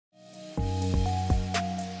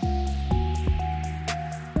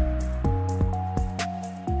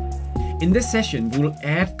In this session, we'll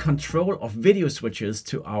add control of video switches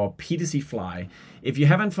to our PTZ Fly. If you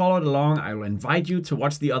haven't followed along, I will invite you to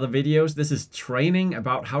watch the other videos. This is training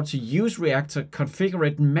about how to use React to configure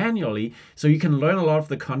it manually so you can learn a lot of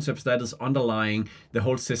the concepts that is underlying the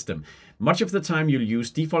whole system. Much of the time you'll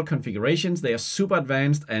use default configurations. They are super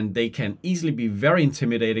advanced and they can easily be very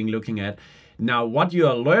intimidating looking at. Now, what you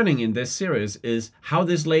are learning in this series is how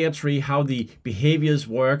this layer tree, how the behaviors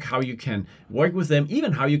work, how you can work with them,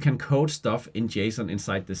 even how you can code stuff in JSON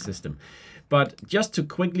inside the system. But just to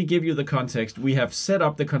quickly give you the context, we have set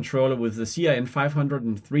up the controller with the CIN 500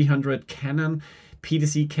 and 300 Canon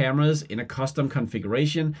PTZ cameras in a custom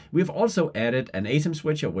configuration. We've also added an ATEM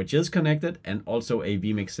switcher, which is connected, and also a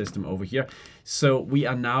vMix system over here. So we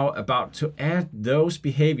are now about to add those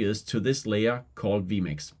behaviors to this layer called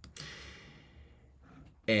vMix.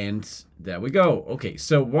 And there we go. Okay,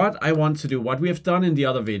 so what I want to do, what we have done in the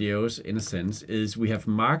other videos, in a sense, is we have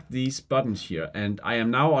marked these buttons here. And I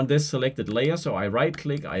am now on this selected layer. So I right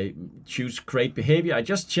click, I choose create behavior. I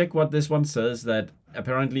just check what this one says, that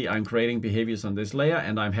apparently I'm creating behaviors on this layer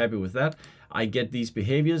and I'm happy with that. I get these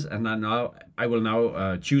behaviors and I will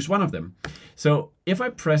now choose one of them. So if I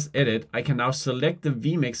press edit, I can now select the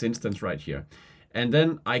vMix instance right here. And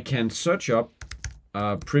then I can search up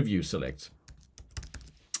preview select.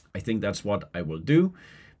 I think that's what I will do.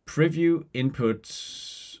 Preview input,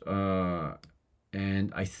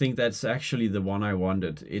 and I think that's actually the one I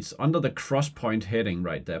wanted. It's under the cross point heading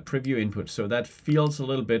right there, preview input. So that feels a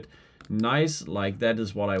little bit nice, like that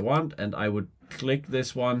is what I want. And I would click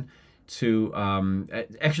this one to,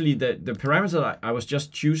 actually the parameter I was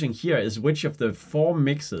just choosing here is which of the 4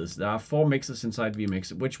 mixes, there are 4 mixes inside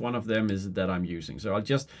vMix, which one of them is it that I'm using. So I'll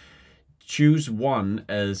just choose one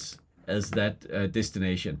as that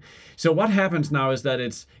destination. So what happens now is that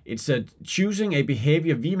it's choosing a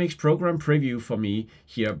behavior vMix program preview for me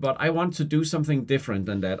here, but I want to do something different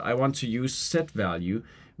than that. I want to use set value,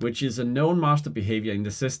 which is a known master behavior in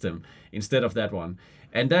the system, instead of that one.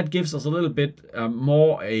 And that gives us a little bit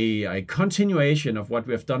more a continuation of what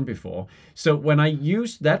we have done before. So when I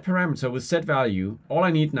use that parameter with set value, all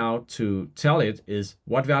I need now to tell it is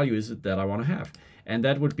what value is it that I want to have. And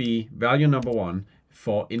that would be value number 1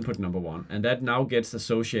 for input number 1, and that now gets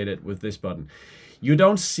associated with this button. You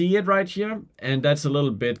don't see it right here, and that's a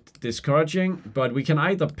little bit discouraging, but we can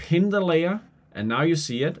either pin the layer, and now you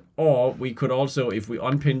see it, or we could also, if we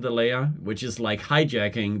unpin the layer, which is like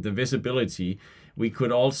hijacking the visibility, we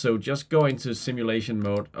could also just go into simulation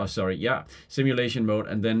mode, simulation mode,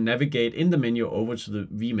 and then navigate in the menu over to the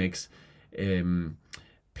vMix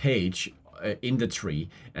page in the tree,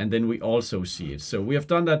 and then we also see it. So we have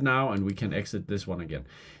done that now, and we can exit this one again.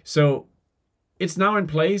 So it's now in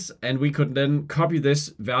place, and we could then copy this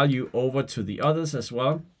value over to the others as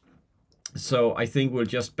well. So I think we'll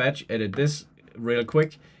just batch edit this real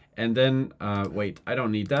quick, and then wait, I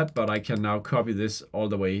don't need that, but I can now copy this all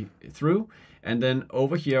the way through. And then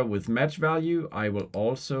over here with match value, I will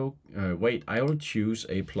also I will choose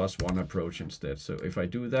a +1 approach instead. So if I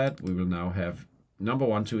do that, we will now have number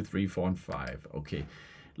 1, 2, 3, 4, and 5. Okay,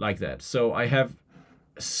 like that. So I have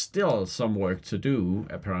still some work to do,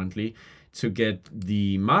 apparently, to get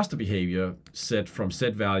the master behavior set from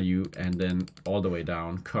set value and then all the way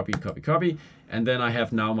down, copy, copy, copy. And then I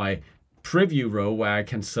have now my preview row where I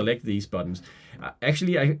can select these buttons.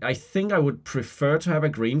 Actually, I think I would prefer to have a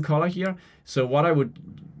green color here. So what I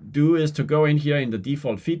would do is to go in here in the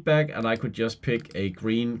default feedback, and I could just pick a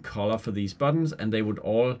green color for these buttons, and they would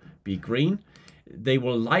all be green. They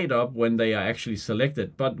will light up when they are actually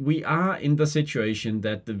selected, but we are in the situation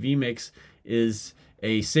that the vMix is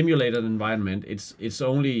a simulated environment. It's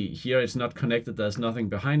only here, it's not connected, there's nothing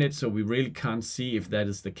behind it, so we really can't see if that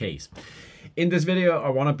is the case. In this video, I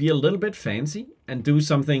want to be a little bit fancy and do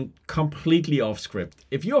something completely off script.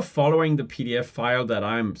 If you're following the PDF file that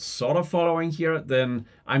I'm sort of following here, then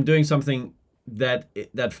I'm doing something that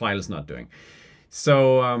that file is not doing.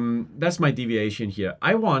 So that's my deviation here.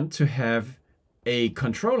 I want to have a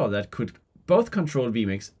controller that could both control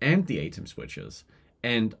vMix and the ATEM switches.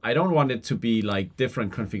 And I don't want it to be like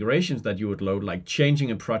different configurations that you would load, like changing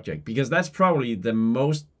a project, because that's probably the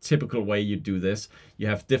most typical way you do this. You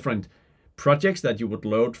have different projects that you would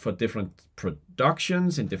load for different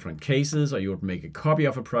productions in different cases, or you would make a copy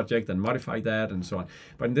of a project and modify that and so on.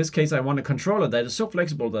 But in this case, I want a controller that is so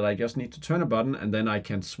flexible that I just need to turn a button and then I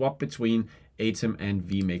can swap between ATEM and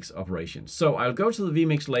vMix operations. So I'll go to the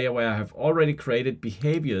vMix layer where I have already created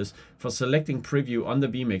behaviors for selecting preview on the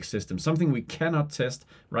vMix system, something we cannot test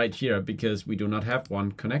right here because we do not have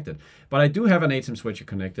one connected. But I do have an ATEM switcher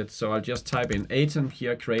connected, so I'll just type in ATEM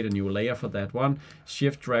here, create a new layer for that one,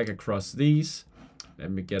 shift drag across these.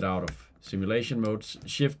 Let me get out of simulation mode,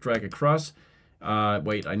 shift drag across.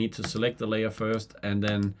 Wait, I need to select the layer first and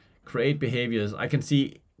then create behaviors. I can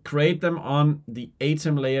see create them on the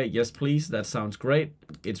ATEM layer. Yes, please. That sounds great.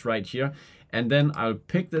 It's right here. And then I'll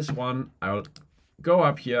pick this one. I'll go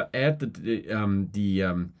up here, add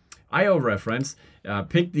the IO reference,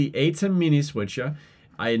 pick the ATEM mini switcher.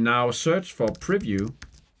 I now search for preview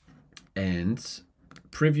and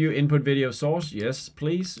preview input video source. Yes,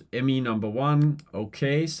 please. ME number 1.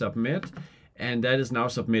 Okay, submit. And that is now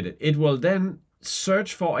submitted. It will then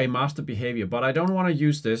search for a master behavior, but I don't want to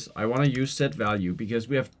use this. I want to use set value because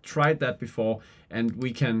we have tried that before and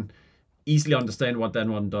we can easily understand what that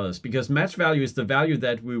one does, because match value is the value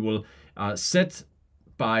that we will set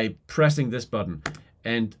by pressing this button,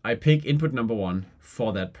 and I pick input number 1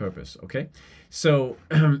 for that purpose. Okay, so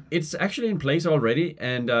it's actually in place already,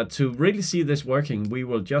 and to really see this working, we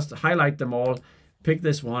will just highlight them all, pick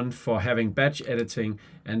this one for having batch editing,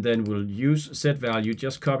 and then we'll use set value,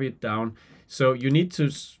 just copy it down. So you need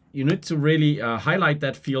to really highlight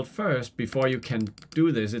that field first before you can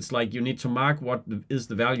do this. It's like you need to mark what is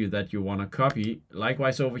the value that you want to copy.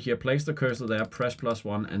 Likewise over here, place the cursor there, press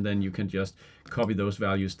 +1, and then you can just copy those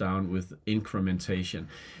values down with incrementation.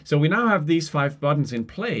 So we now have these 5 buttons in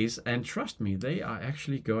place, and trust me, they are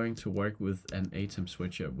actually going to work with an ATEM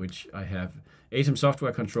switcher, which I have ATEM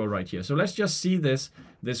software control right here. So let's just see this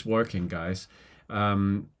working, guys.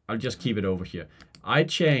 I'll just keep it over here. I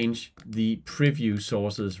change the preview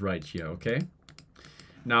sources right here, okay?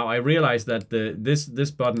 Now I realize that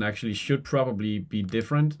this button actually should probably be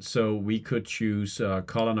different, so we could choose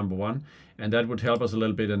color number 1, and that would help us a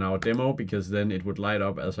little bit in our demo, because then it would light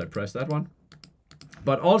up as I press that one.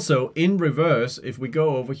 But also in reverse, if we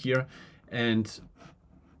go over here and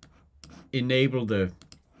enable the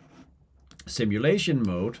simulation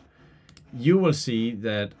mode, you will see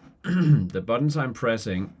that the buttons I'm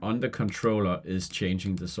pressing on the controller is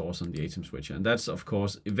changing the source on the ATEM switcher. And that's, of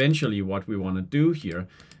course, eventually what we want to do here.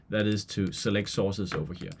 That is to select sources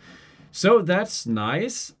over here. So that's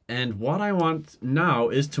nice. And what I want now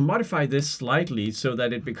is to modify this slightly so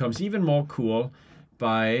that it becomes even more cool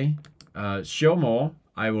by show more.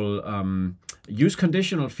 I will use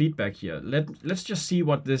conditional feedback here. Let's just see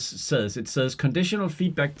what this says. It says conditional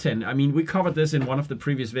feedback 10. I mean, we covered this in one of the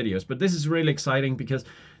previous videos, but this is really exciting because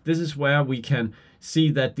this is where we can see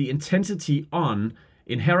that the intensity on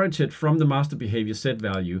inherited from the master behavior set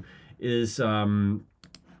value is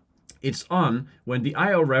it's on when the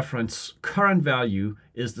IO reference current value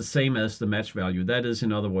is the same as the match value. That is,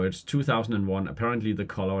 in other words, 2001, apparently the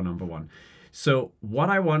color number 1. So what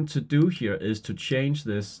I want to do here is to change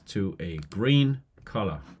this to a green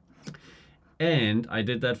color. And I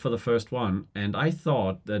did that for the first one, and I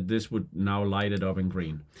thought that this would now light it up in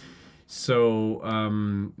green. So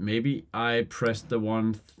maybe I pressed the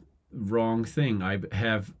wrong thing. I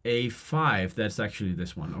have A5, that's actually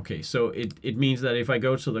this one. Okay, so it means that if I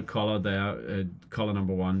go to the color there, color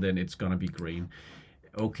number 1, then it's gonna be green.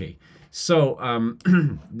 Okay, so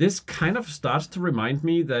this kind of starts to remind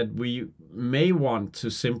me that we may want to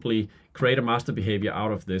simply create a master behavior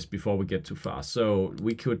out of this before we get too far. So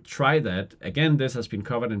we could try that. Again, this has been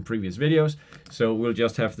covered in previous videos. So we'll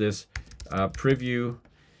just have this preview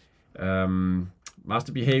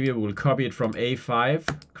master behavior. We'll copy it from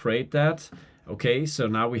A5, create that. Okay, so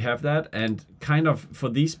now we have that. And kind of for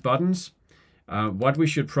these buttons, what we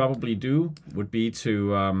should probably do would be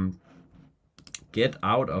to get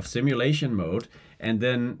out of simulation mode and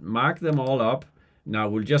then mark them all up. Now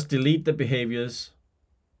we'll just delete the behaviors.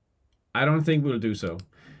 I don't think we'll do so.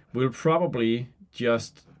 We'll probably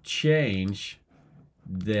just change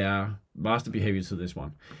their master behavior to this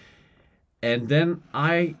one. And then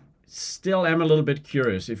I still am a little bit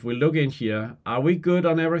curious. If we look in here, are we good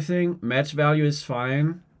on everything? Match value is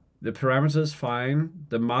fine. The parameters fine.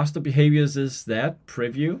 The master behaviors is that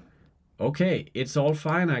preview. Okay, it's all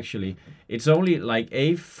fine actually. It's only like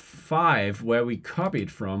A5 where we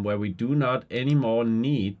copied from, where we do not anymore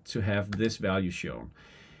need to have this value shown.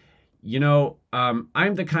 You know,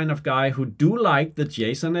 I'm the kind of guy who do like the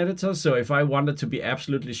JSON editor. So if I wanted to be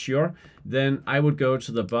absolutely sure, then I would go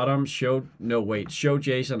to the bottom, show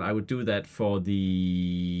JSON. I would do that for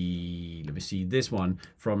the, let me see, this one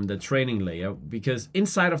from the training layer, because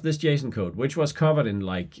inside of this JSON code, which was covered in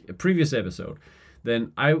like a previous episode,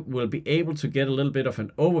 then I will be able to get a little bit of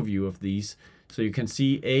an overview of these. So you can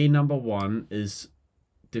see A number 1 is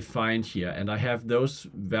defined here, and I have those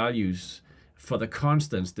values for the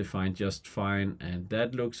constants defined just fine, and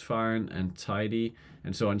that looks fine and tidy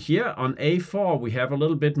and so on. Here on A4 we have a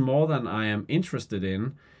little bit more than I am interested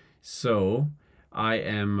in, so I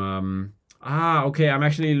am okay, I'm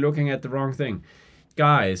actually looking at the wrong thing.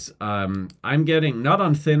 guys, I'm getting not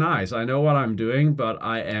on thin ice. I know what I'm doing, but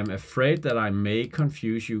I am afraid that I may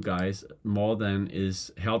confuse you guys more than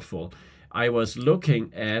is helpful. I was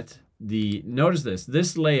looking at notice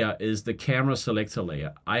this layer is the camera selector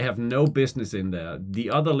layer. I have no business in there. The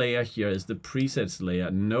other layer here is the presets layer,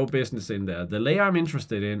 no business in there. The layer I'm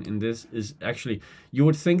interested in this is actually, you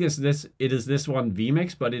would think it is this one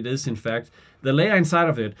vMix, but it is in fact the layer inside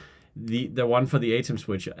of it, the one for the ATEM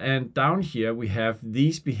switcher. And down here we have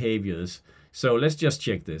these behaviors. So let's just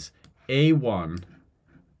check this. A1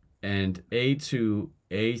 and A2,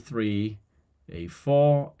 A3,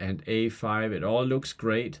 A4 and A5, it all looks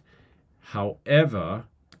great. However,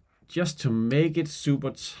 just to make it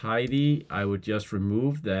super tidy, I would just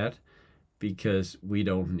remove that because we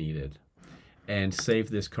don't need it and save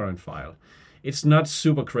this current file. It's not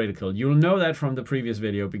super critical. You'll know that from the previous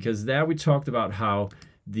video because there we talked about how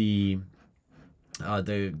the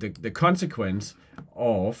consequence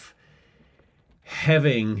of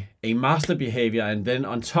having a master behavior and then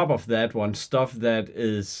on top of that one stuff that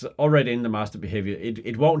is already in the master behavior,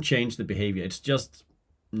 it won't change the behavior. It's just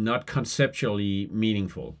not conceptually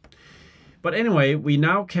meaningful. But anyway, we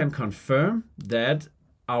now can confirm that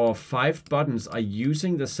our 5 buttons are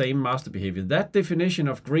using the same master behavior. That definition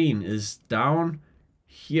of green is down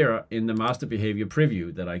here in the master behavior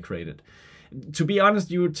preview that I created. To be honest,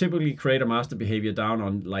 you would typically create a master behavior down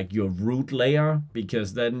on like your root layer,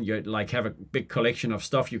 because then you like have a big collection of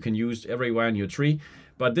stuff you can use everywhere in your tree.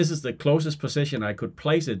 But this is the closest position I could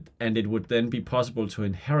place it, and it would then be possible to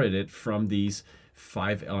inherit it from these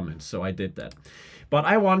 5 elements. So I did that. But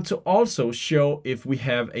I want to also show if we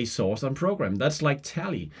have a source and program. That's like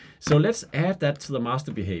tally. So let's add that to the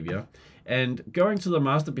master behavior. And going to the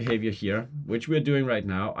master behavior here, which we're doing right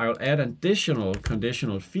now, I'll add additional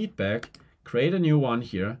conditional feedback, create a new one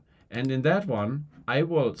here. And in that one, I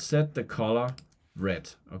will set the color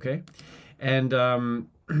red, okay? And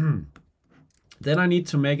then I need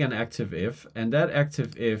to make an active if, and that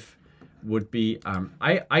active if would be,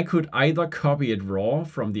 I could either copy it raw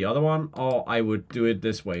from the other one, or I would do it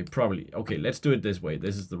this way, probably. Okay, let's do it this way.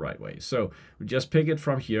 This is the right way. So we just pick it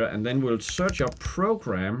from here, and then we'll search our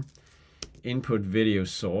program input video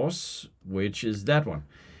source, which is that one.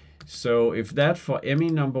 So if that for ME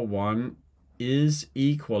number 1 is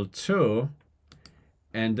equal to,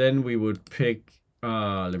 and then we would pick,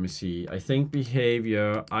 let me see, I think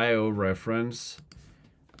behavior IO reference,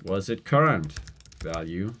 was it current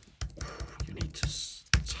value? You need to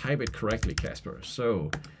type it correctly, Casper.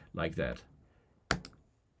 So like that.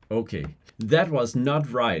 Okay, that was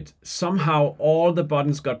not right. Somehow all the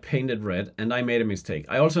buttons got painted red and I made a mistake.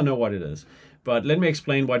 I also know what it is, but let me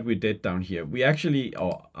explain what we did down here. We actually,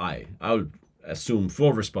 or I'll assume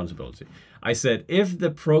full responsibility. I said if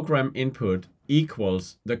the program input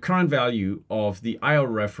equals the current value of the IO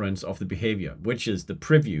reference of the behavior, which is the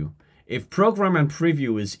preview. If program and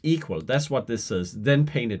preview is equal, that's what this says, then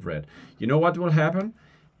paint it red. You know what will happen?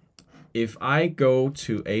 If I go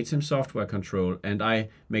to ATEM software control and I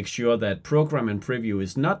make sure that program and preview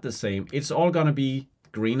is not the same, it's all gonna be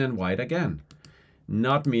green and white again.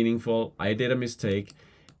 Not meaningful, I did a mistake.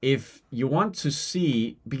 If you want to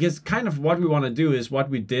see, because kind of what we want to do is what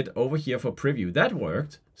we did over here for preview. That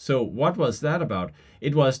worked. So what was that about?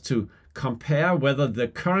 It was to compare whether the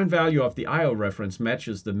current value of the IO reference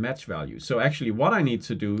matches the match value. So actually what I need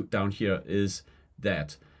to do down here is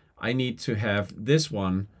that I need to have this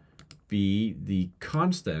one be the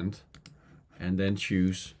constant and then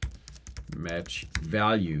choose match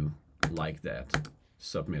value like that.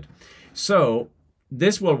 Submit. So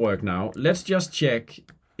this will work now. Let's just check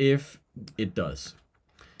if it does.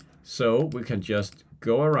 So we can just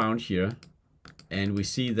go around here and we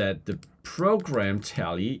see that the program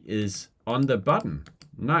tally is on the button.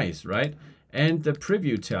 Nice, right? And the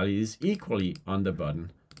preview tally is equally on the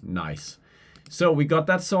button. Nice. So we got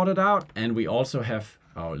that sorted out, and we also have,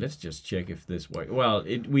 oh, let's just check if this works. Well,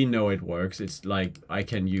 we know it works. It's like I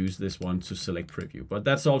can use this one to select preview, but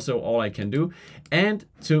that's also all I can do. And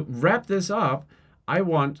to wrap this up, I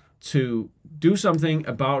want to do something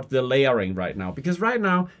about the layering right now, because right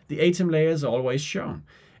now the ATEM layer is always shown.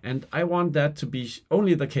 And I want that to be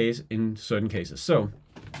only the case in certain cases. So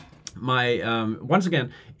my once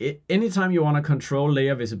again, anytime you want to control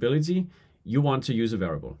layer visibility, you want to use a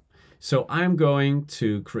variable. So I'm going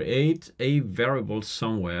to create a variable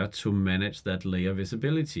somewhere to manage that layer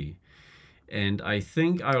visibility. And I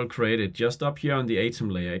think I'll create it just up here on the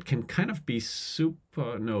ATEM layer. It can kind of be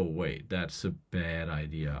super, no, wait, that's a bad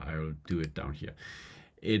idea. I'll do it down here.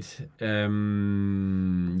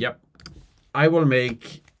 Yep. I will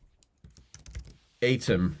make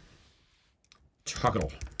ATEM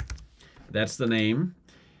toggle. That's the name.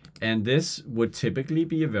 And this would typically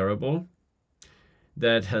be a variable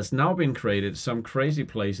that has now been created some crazy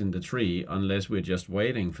place in the tree, unless we're just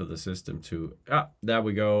waiting for the system to, there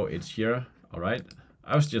we go, it's here. All right,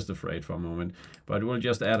 I was just afraid for a moment, but we'll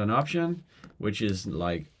just add an option, which is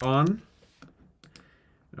like on.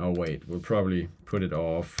 Oh wait, we'll probably put it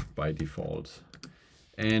off by default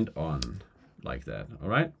and on like that. All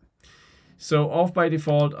right, so off by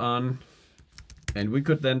default, on. And we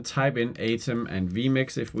could then type in ATEM and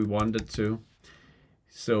vMix if we wanted to.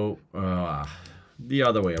 So the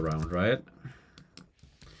other way around, right?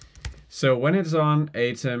 So when it's on,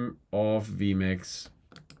 ATEM, off, vMix.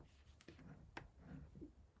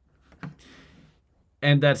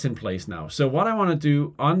 And that's in place now. So what I want to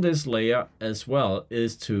do on this layer as well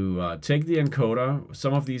is to take the encoder,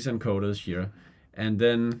 some of these encoders here, and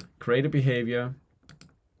then create a behavior,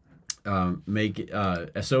 make it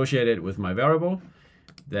associated with my variable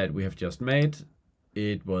that we have just made.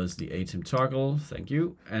 It was the ATEM toggle, thank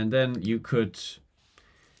you. And then you could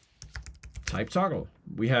type toggle.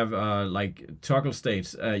 We have like toggle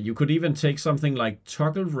states. You could even take something like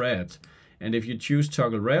toggle red. And if you choose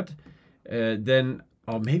toggle red, then,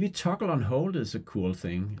 or maybe toggle on hold is a cool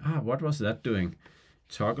thing. What was that doing?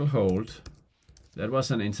 Toggle hold. That was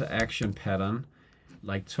an interaction pattern.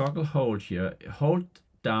 Like toggle hold here. Hold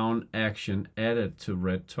down action added to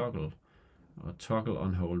red toggle, or toggle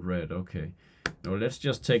on hold red. Okay, no, let's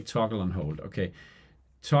just take toggle on hold. Okay,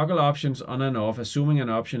 toggle options on and off, assuming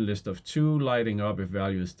an option list of 2, lighting up if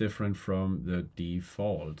value is different from the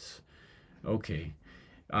default. Okay,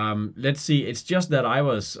 let's see. It's just that I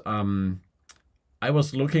was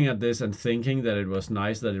looking at this and thinking that it was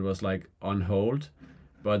nice that it was like on hold,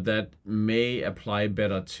 but that may apply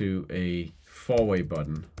better to a 4-way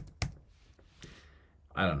button.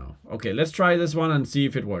 I don't know. Okay, let's try this one and see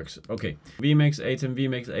if it works. Okay, vMix, ATEM,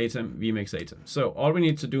 vMix, ATEM, vMix, ATEM. So all we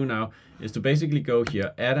need to do now is to basically go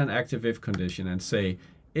here, add an active if condition, and say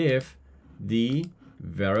if the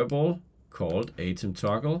variable called ATEM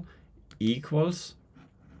toggle equals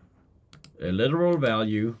a literal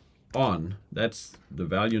value on, that's the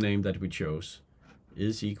value name that we chose,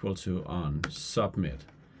 is equal to on, submit.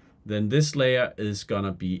 Then this layer is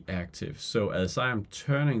gonna be active. So as I am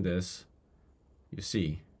turning this, you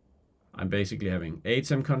see, I'm basically having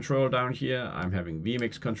ATEM control down here, I'm having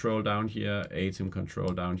vMix control down here, ATEM control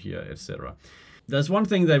down here, etc. There's one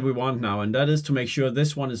thing that we want now, and that is to make sure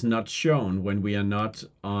this one is not shown when we are not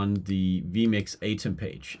on the vMix ATEM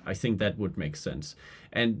page. I think that would make sense.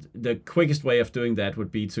 And the quickest way of doing that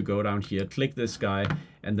would be to go down here, click this guy,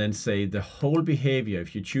 and then say the whole behavior.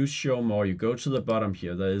 If you choose show more, you go to the bottom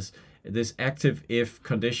here. There is this active if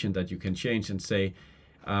condition that you can change and say,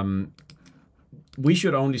 we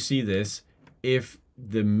should only see this if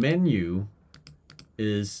the menu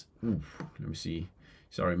is, let me see.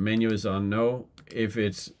 Sorry, menu is on, no. If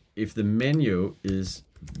the menu is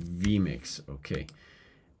vMix, okay.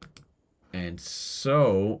 And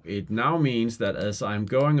so it now means that as I'm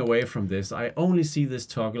going away from this, I only see this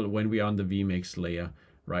toggle when we're on the vMix layer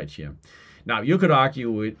right here. Now you could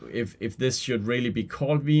argue if this should really be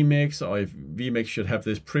called vMix, or if vMix should have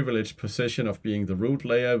this privileged position of being the root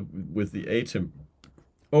layer with the ATEM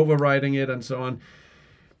overriding it and so on.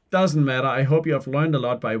 Doesn't matter. I hope you have learned a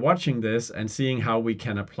lot by watching this and seeing how we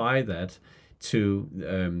can apply that to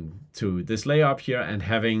this layer up here and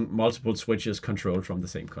having multiple switches controlled from the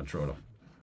same controller.